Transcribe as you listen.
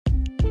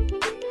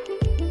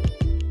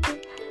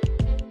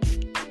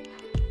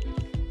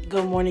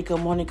Good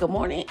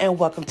morning, and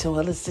welcome to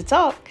Holistic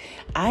Talk.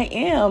 I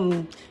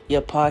am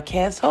your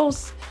podcast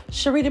host,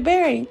 Sharita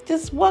Berry.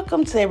 Just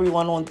welcome to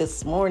everyone on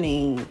this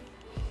morning.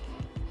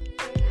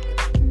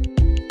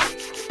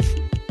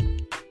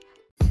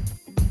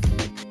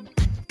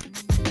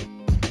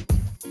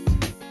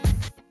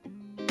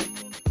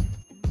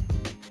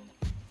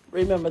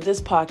 Remember,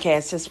 this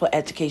podcast is for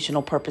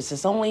educational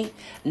purposes only,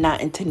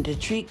 not intended to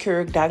treat,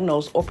 cure,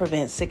 diagnose, or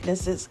prevent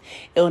sicknesses,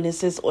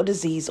 illnesses, or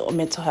disease, or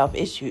mental health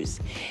issues.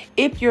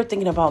 If you're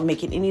thinking about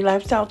making any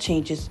lifestyle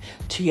changes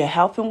to your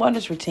health and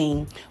wellness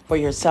routine for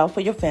yourself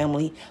or your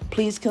family,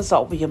 please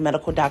consult with your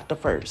medical doctor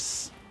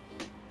first.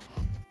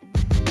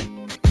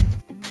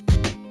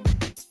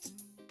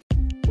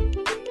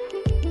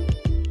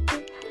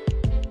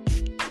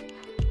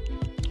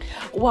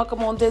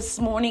 Welcome on this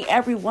morning,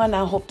 everyone.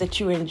 I hope that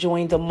you're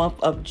enjoying the month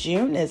of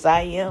June as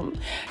I am.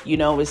 You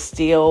know, it's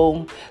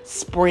still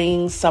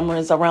spring. Summer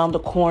is around the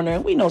corner.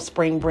 We know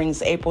spring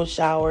brings April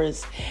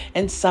showers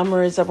and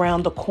summer is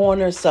around the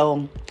corner.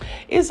 So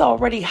it's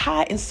already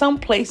hot in some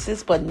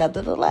places, but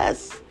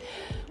nevertheless,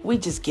 we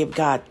just give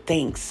God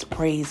thanks,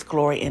 praise,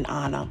 glory, and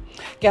honor.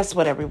 Guess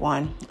what,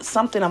 everyone?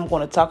 Something I'm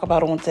going to talk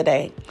about on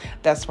today.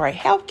 That's right.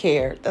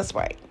 Healthcare. That's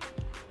right.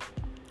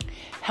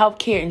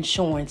 Healthcare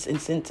insurance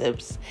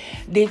incentives.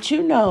 Did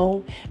you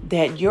know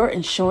that your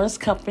insurance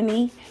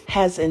company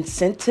has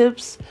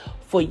incentives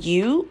for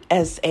you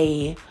as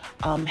a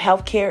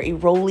healthcare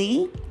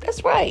enrollee?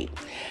 That's right.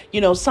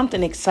 You know,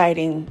 something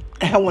exciting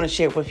I want to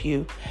share with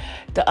you.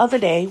 The other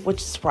day,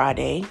 which is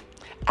Friday,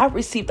 I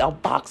received a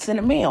box in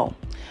the mail.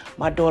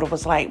 My daughter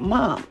was like,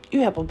 "Mom,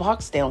 you have a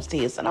box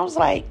downstairs." And I was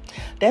like,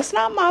 that's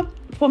not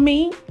for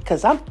me.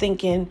 Because I'm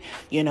thinking,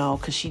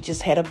 because she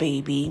just had a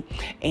baby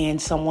and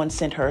someone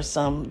sent her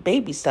some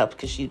baby stuff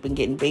because she's been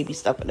getting baby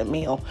stuff in the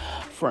mail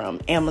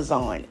from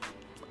Amazon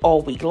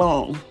all week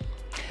long.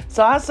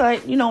 So I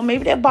said,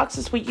 maybe that box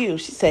is for you.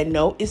 She said,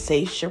 no, it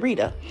says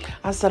Sharita.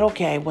 I said,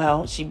 okay,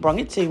 well, she brought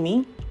it to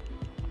me.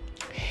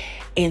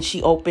 And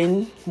she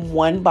opened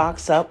one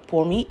box up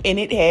for me and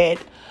it had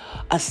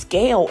a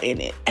scale in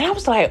it. And I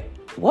was like,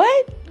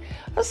 what?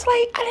 I was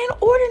like, I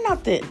didn't order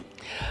nothing.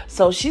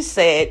 So she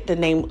said the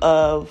name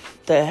of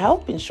the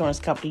health insurance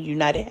company,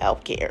 United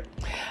Healthcare.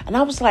 And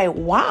I was like,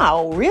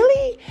 wow,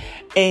 really?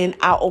 And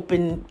I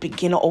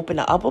begin to open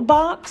the upper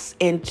box.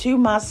 And to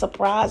my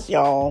surprise,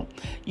 y'all,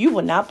 you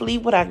will not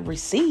believe what I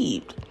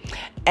received.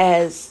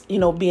 As,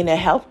 being a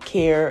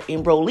healthcare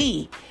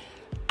enrollee,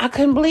 I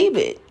couldn't believe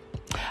it.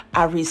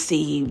 I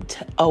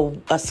received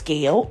a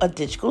scale, a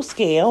digital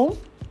scale.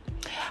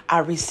 I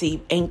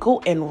received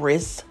ankle and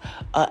wrist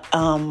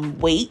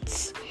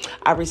weights.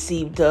 I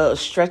received the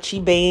stretchy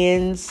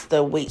bands,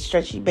 the weight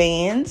stretchy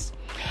bands.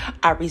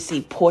 I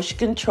received portion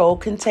control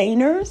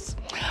containers.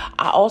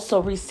 I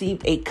also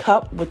received a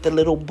cup with the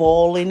little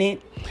ball in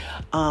it,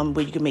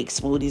 where you can make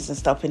smoothies and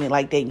stuff in it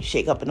like that. You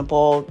shake up in the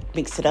ball,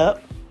 mix it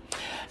up.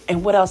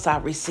 And what else I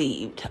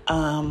received?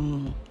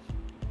 And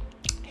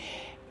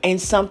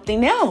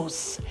something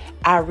else.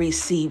 I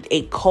received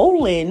a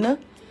colon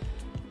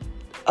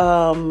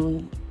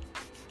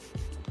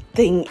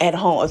thing at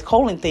home, a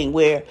colon thing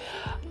where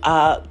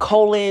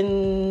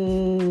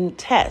colon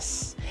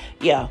tests.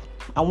 Yeah,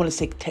 I want to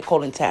say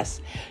colon tests,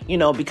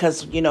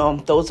 because,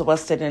 those of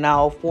us that are in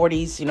our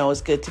 40s,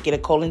 it's good to get a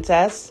colon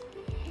test.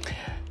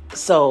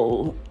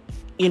 So,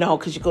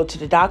 because you go to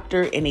the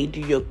doctor and they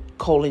do your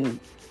colon,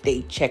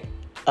 they check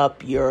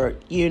up your,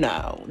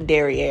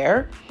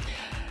 derriere.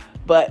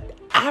 But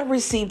I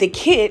received a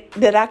kit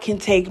that I can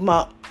take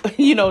my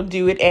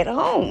do it at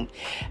home.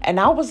 And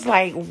I was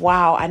like,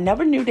 wow, I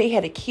never knew they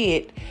had a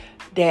kit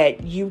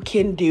that you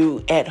can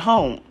do at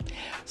home.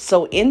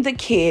 So in the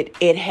kit,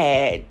 it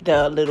had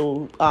the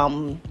little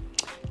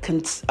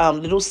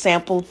little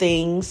sample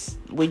things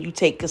where you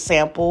take a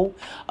sample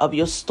of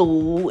your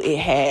stool. It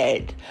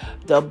had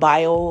the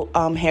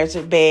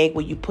hazard bag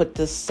where you put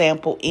the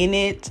sample in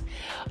it.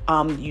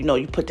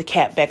 You put the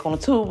cap back on the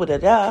tube.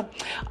 It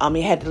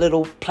had the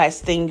little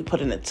plastic thing you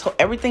put in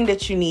everything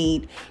that you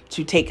need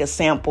to take a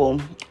sample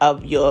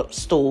of your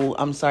stool.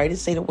 I'm sorry to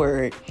say the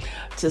word.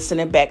 To send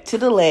it back to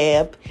the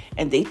lab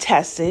and they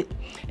test it.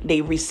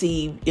 You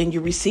receive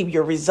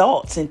your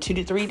results in 2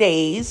 to 3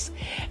 days.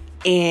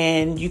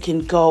 And you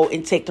can go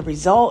and take the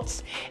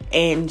results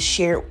and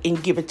share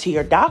and give it to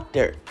your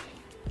doctor.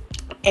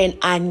 And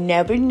I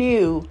never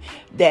knew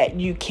that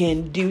you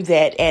can do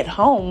that at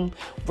home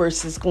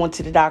versus going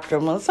to the doctor.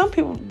 Well, some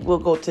people will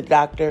go to the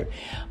doctor,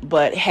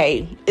 but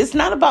hey, it's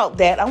not about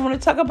that I want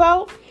to talk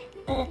about,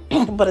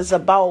 but it's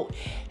about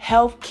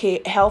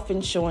health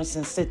insurance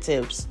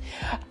incentives.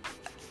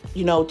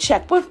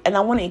 Check with, and I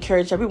want to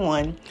encourage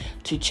everyone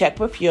to check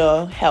with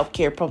your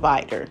healthcare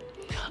provider.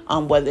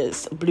 Whether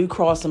it's Blue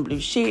Cross and Blue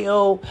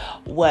Shield,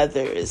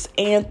 whether it's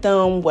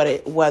Anthem,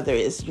 whether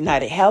it's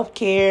United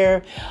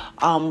Healthcare,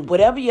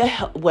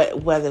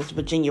 whether it's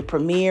Virginia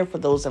Premier for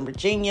those in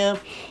Virginia,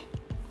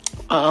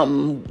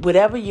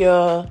 whatever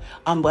your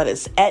whether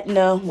it's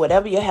Aetna,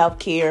 whatever your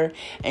healthcare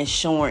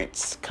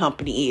insurance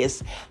company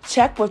is,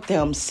 check with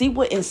them, see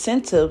what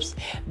incentives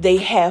they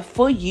have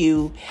for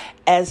you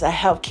as a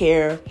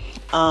healthcare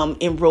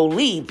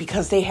enrollee,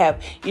 because they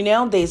have,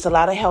 there's a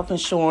lot of health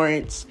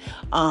insurance.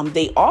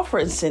 They offer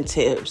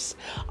incentives.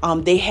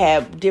 They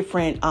have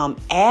different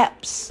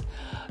apps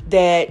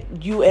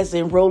that you as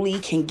an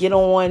enrollee can get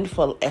on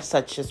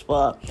such as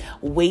for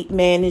weight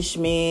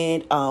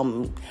management,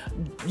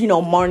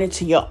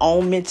 monitor your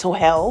own mental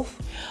health.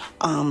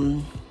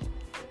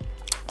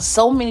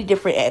 So many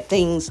different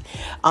things,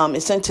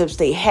 incentives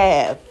they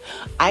have.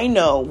 I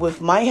know with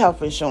my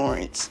health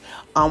insurance,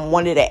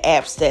 one of the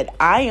apps that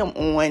I am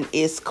on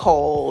is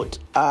called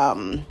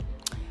Sanvello.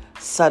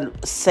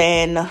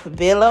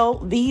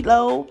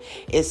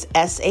 It's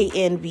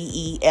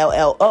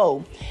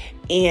Sanvello.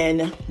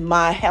 And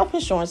my health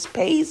insurance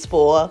pays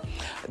for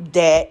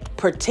that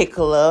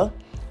particular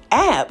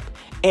app.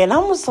 And I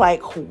was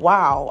like,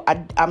 wow.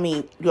 I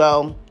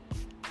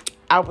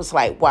was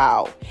like,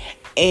 wow.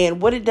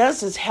 And what it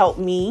does is help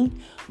me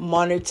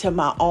monitor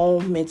my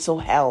own mental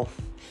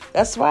health.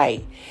 That's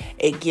right.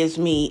 It gives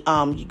me,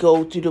 you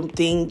go through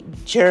the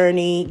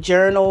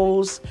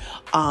journals,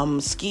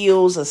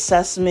 skills,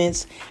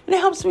 assessments, and it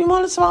helps me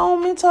monitor my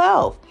own mental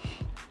health.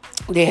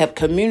 They have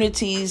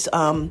communities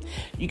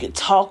you can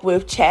talk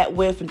with, chat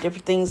with, and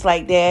different things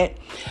like that.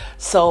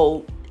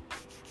 So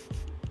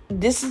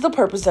this is the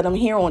purpose that I'm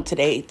here on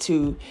today,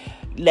 to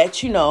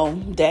let you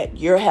know that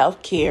your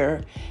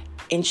healthcare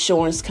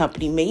insurance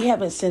company may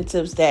have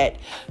incentives that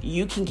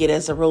you can get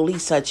as a enrollee,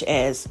 such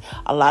as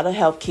a lot of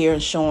healthcare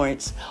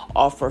insurance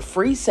offer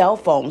free cell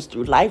phones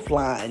through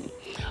Lifeline,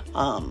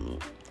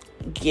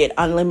 get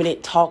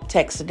unlimited talk,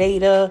 text,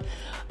 data.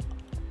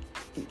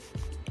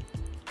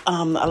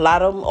 A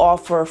lot of them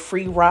offer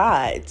free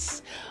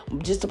rides.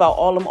 Just about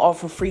all of them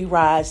offer free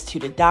rides to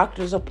the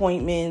doctor's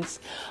appointments,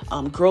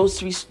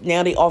 groceries.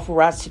 Now they offer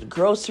rides to the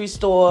grocery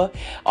store,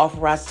 offer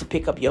rides to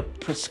pick up your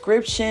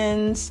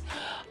prescriptions.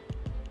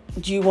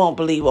 You won't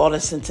believe all the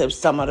incentives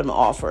some of them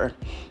offer.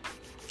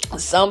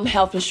 Some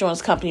health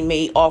insurance company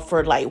may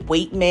offer like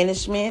weight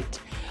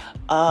management,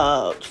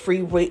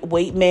 free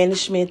weight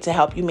management to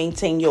help you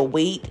maintain your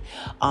weight,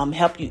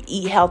 help you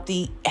eat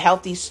healthy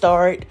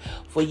start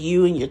for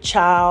you and your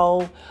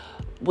child.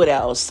 What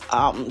else?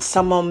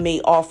 Some of them may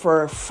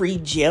offer free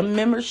gym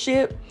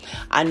membership.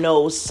 I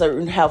know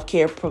certain health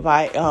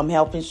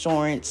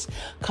insurance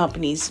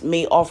companies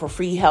may offer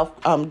free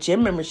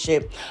gym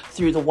membership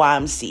through the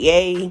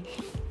YMCA.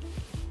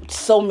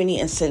 So many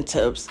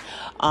incentives.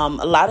 A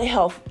lot of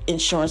health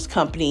insurance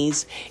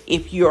companies,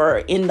 if you're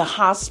in the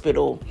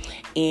hospital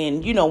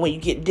and, when you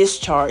get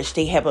discharged,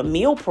 they have a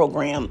meal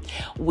program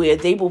where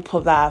they will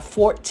provide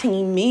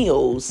 14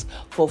 meals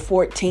for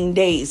 14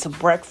 days,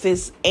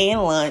 breakfast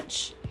and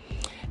lunch.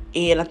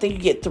 And I think you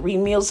get 3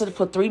 meals a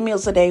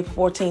day for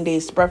 14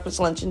 days, breakfast,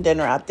 lunch, and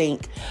dinner, I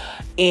think.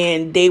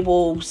 And they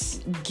will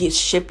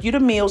ship you the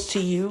meals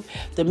to you.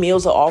 The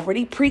meals are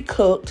already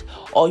pre-cooked.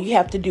 All you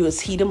have to do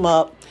is heat them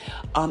up.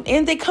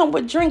 And they come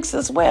with drinks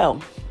as well.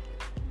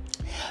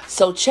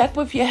 So check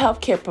with your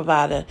healthcare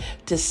provider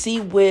to see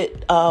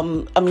what,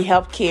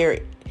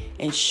 healthcare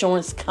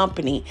insurance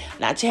company,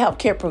 not your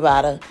healthcare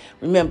provider.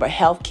 Remember,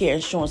 healthcare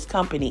insurance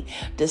company,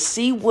 to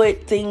see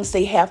what things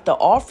they have to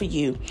offer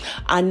you.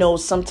 I know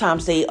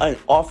sometimes they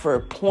offer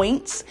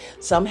points.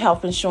 Some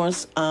health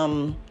insurance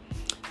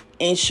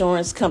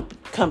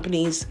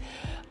companies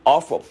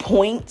offer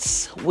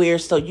points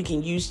so you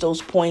can use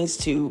those points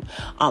to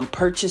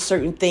purchase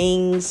certain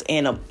things.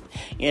 And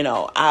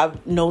I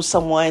know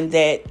someone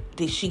that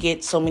she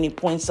gets so many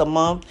points a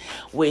month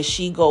where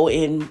she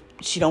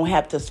don't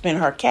have to spend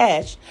her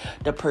cash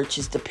to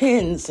purchase the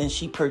pens, and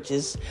she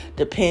purchased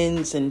the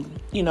pens and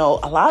a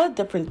lot of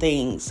different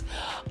things.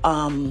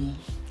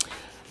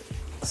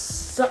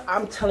 So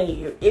I'm telling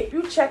you, if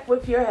you check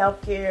with your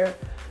healthcare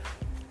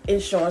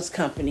insurance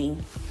company,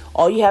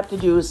 all you have to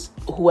do is,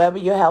 whoever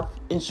your health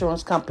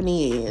insurance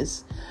company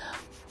is,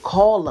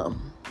 call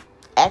them.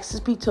 Ask to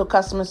speak to a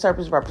customer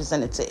service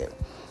representative.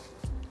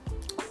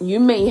 You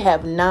may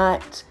have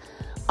not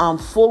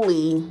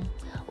fully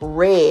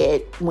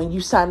read, when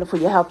you signed up for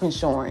your health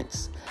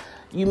insurance,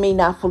 you may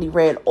not fully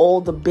read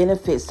all the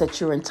benefits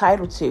that you're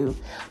entitled to.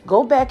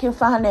 Go back and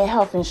find that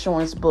health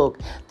insurance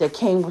book that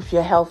came with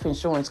your health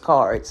insurance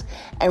cards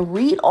and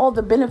read all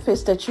the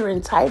benefits that you're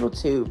entitled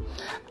to.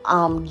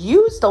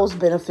 Use those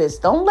benefits.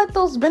 Don't let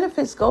those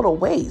benefits go to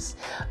waste.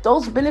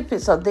 Those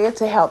benefits are there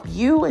to help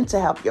you and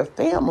to help your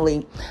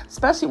family,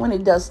 especially when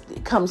it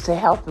comes to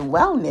health and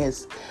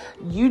wellness.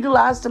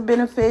 Utilize the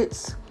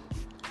benefits.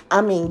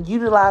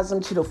 Utilize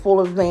them to the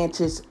full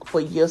advantage for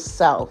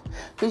yourself,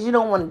 because you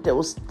don't want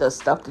the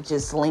stuff to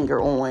just linger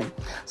on.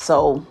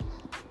 So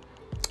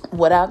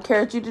what I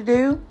encourage you to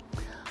do,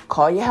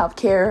 call your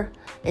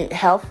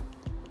health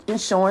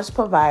insurance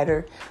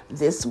provider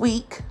this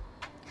week.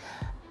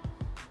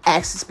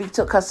 Ask to speak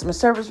to a customer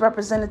service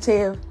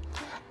representative.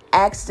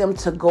 Ask them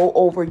to go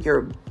over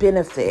your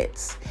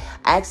benefits.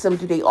 Ask them,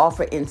 do they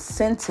offer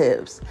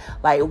incentives?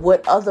 Like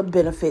what other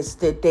benefits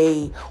that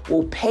they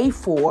will pay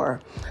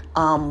for,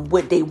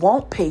 what they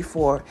won't pay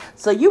for.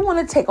 So you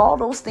want to take all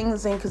those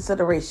things in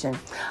consideration.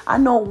 I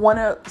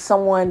know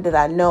someone that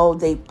I know,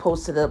 they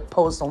posted a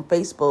post on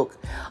Facebook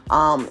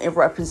in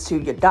reference to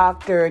your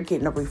doctor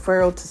getting a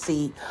referral to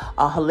see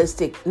a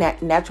holistic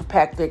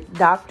naturopathic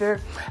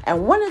doctor.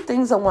 And one of the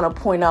things I want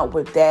to point out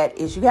with that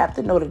is you have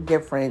to know the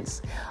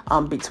difference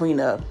between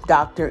a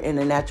doctor and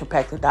a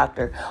naturopathic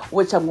doctor,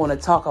 which I'm going to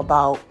talk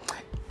about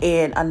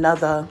in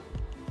another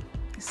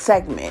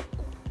segment.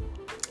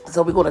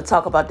 So we're going to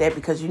talk about that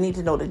because you need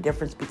to know the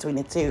difference between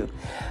the two.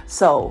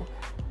 So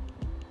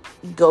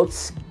go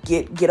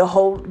get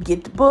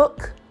the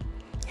book,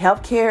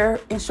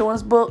 healthcare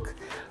insurance book.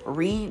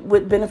 Read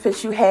what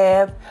benefits you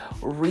have.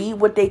 Read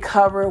what they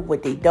cover,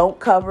 what they don't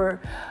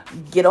cover.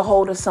 Get a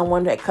hold of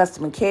someone at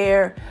customer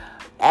care.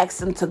 Ask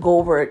them to go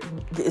over,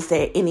 is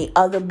there any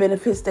other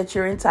benefits that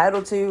you're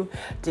entitled to?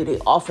 Do they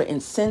offer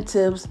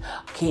incentives?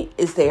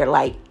 Is there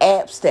like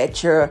apps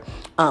that your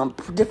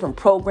different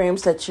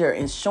programs that your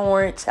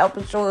health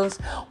insurance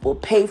will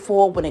pay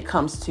for when it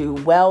comes to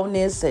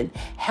wellness and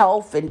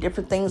health and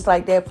different things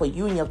like that for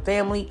you and your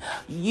family?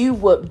 You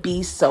would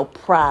be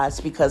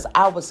surprised, because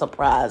I was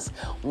surprised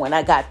when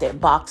I got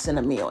that box in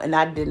the mail and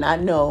I did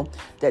not know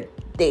that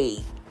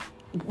they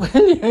I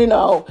didn't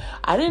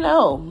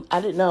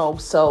know.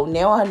 So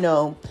now I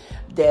know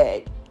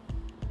that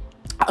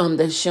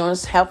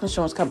the health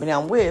insurance company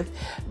I'm with,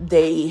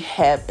 they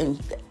have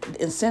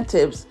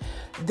incentives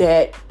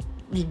that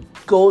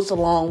goes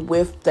along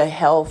with the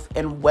health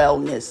and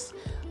wellness,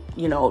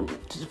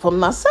 for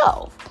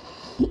myself.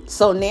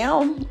 So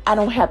now I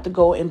don't have to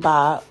go and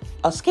buy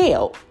a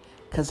scale,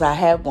 because I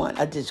have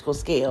a digital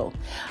scale.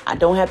 I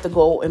don't have to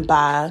go and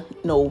buy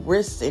no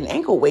wrist and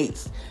ankle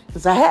weights,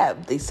 because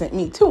they sent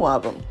me 2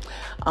 of them.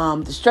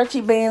 The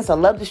stretchy bands, I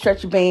love the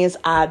stretchy bands.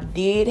 I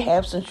did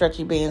have some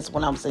stretchy bands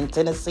when I was in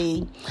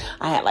Tennessee.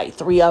 I had like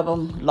 3 of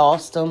them,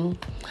 lost them.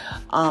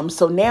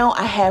 So now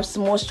I have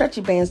some more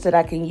stretchy bands that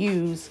I can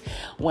use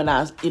when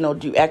I,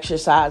 do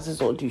exercises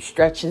or do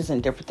stretches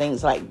and different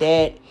things like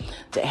that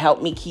to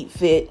help me keep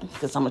fit,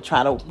 because I'm going to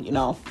try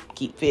to,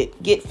 keep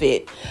fit, get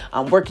fit.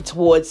 I'm working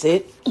towards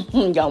it.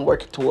 I'm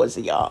working towards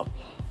it, y'all.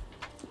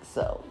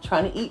 So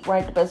trying to eat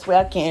right the best way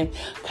I can,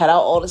 cut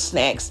out all the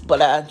snacks,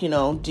 but I,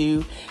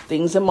 do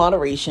things in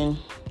moderation.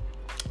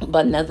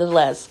 But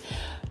nonetheless,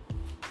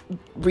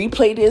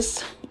 replay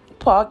this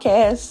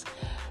podcast,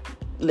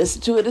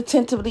 listen to it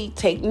attentively,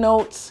 take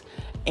notes,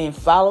 and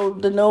follow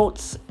the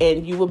notes,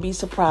 and you will be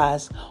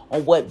surprised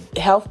on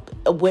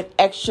what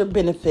extra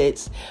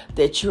benefits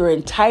that you're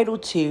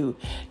entitled to.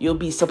 You'll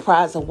be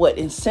surprised at what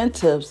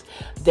incentives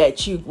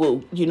that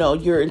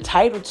you're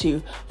entitled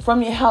to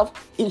from your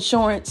health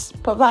insurance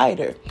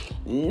provider.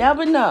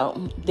 Never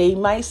know. They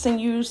might send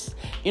you,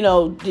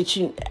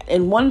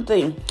 and one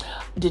thing,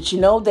 did you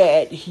know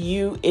that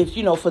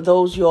for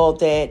those y'all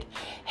that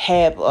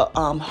have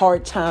a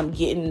hard time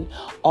getting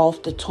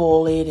off the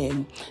toilet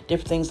and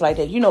different things like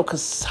that,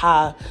 because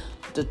how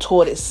the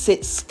toilet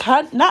sits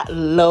not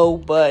low,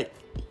 but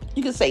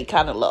you can say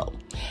kind of low.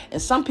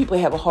 And some people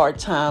have a hard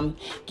time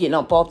getting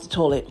up off the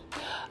toilet.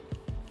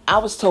 I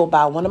was told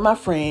by one of my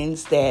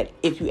friends that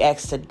if you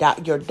ask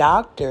your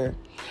doctor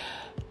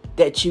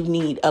that you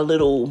need a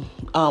little,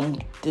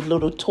 the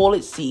little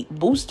toilet seat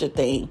booster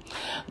thing,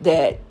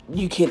 that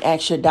you can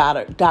ask your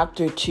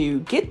doctor to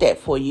get that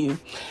for you.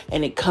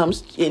 And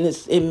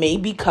it may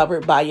be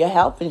covered by your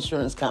health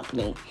insurance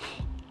company.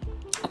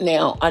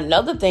 Now,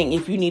 another thing,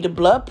 if you need a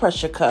blood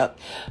pressure cup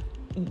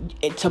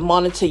to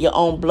monitor your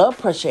own blood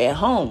pressure at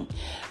home,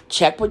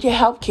 check with your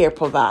healthcare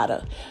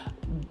provider.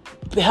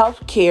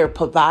 Healthcare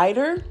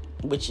provider,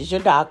 which is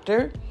your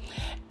doctor,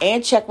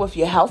 and check with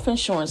your health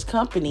insurance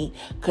company,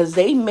 because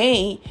they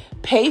may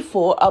pay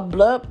for a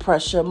blood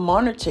pressure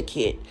monitor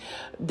kit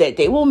that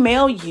they will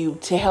mail you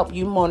to help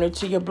you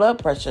monitor your blood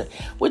pressure,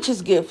 which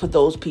is good for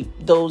those people,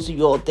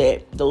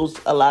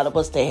 a lot of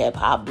us that have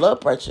high blood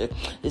pressure.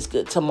 It's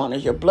good to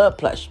monitor your blood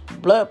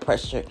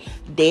pressure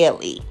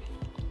daily.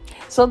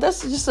 So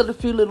that's just a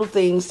few little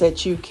things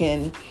that you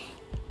can,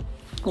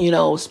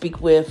 speak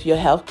with your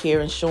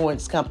healthcare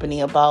insurance company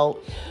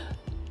about.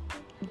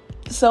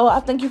 So I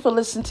thank you for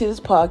listening to this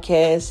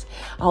podcast.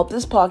 I hope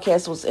this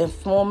podcast was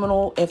informative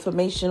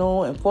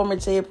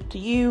to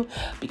you,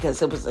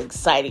 because it was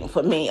exciting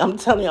for me. I'm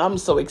telling you, I'm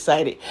so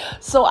excited.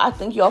 So I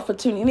thank you all for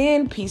tuning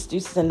in. Peace,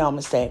 deuces, and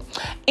namaste.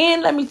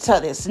 And let me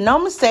tell this,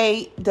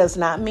 namaste does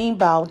not mean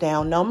bow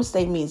down.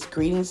 Namaste means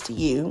greetings to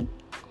you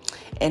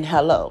and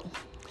hello,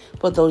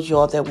 for those of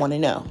y'all that want to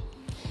know.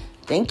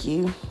 Thank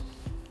you.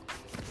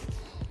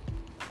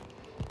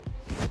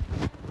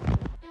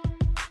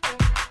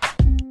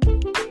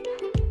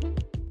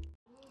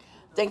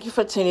 Thank you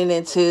for tuning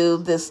into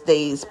this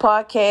day's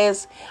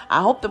podcast.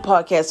 I hope the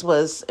podcast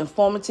was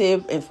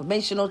informative,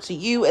 informational to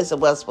you as it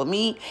was for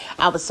me.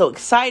 I was so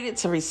excited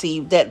to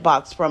receive that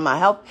box from my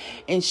health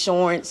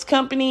insurance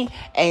company.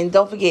 And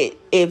don't forget,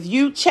 if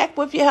you check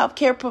with your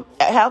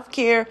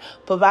healthcare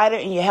provider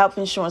and your health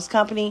insurance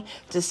company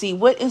to see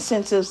what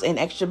incentives and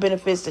extra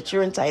benefits that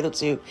you're entitled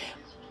to.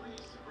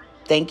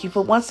 Thank you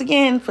once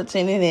again for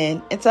tuning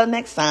in. Until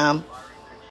next time.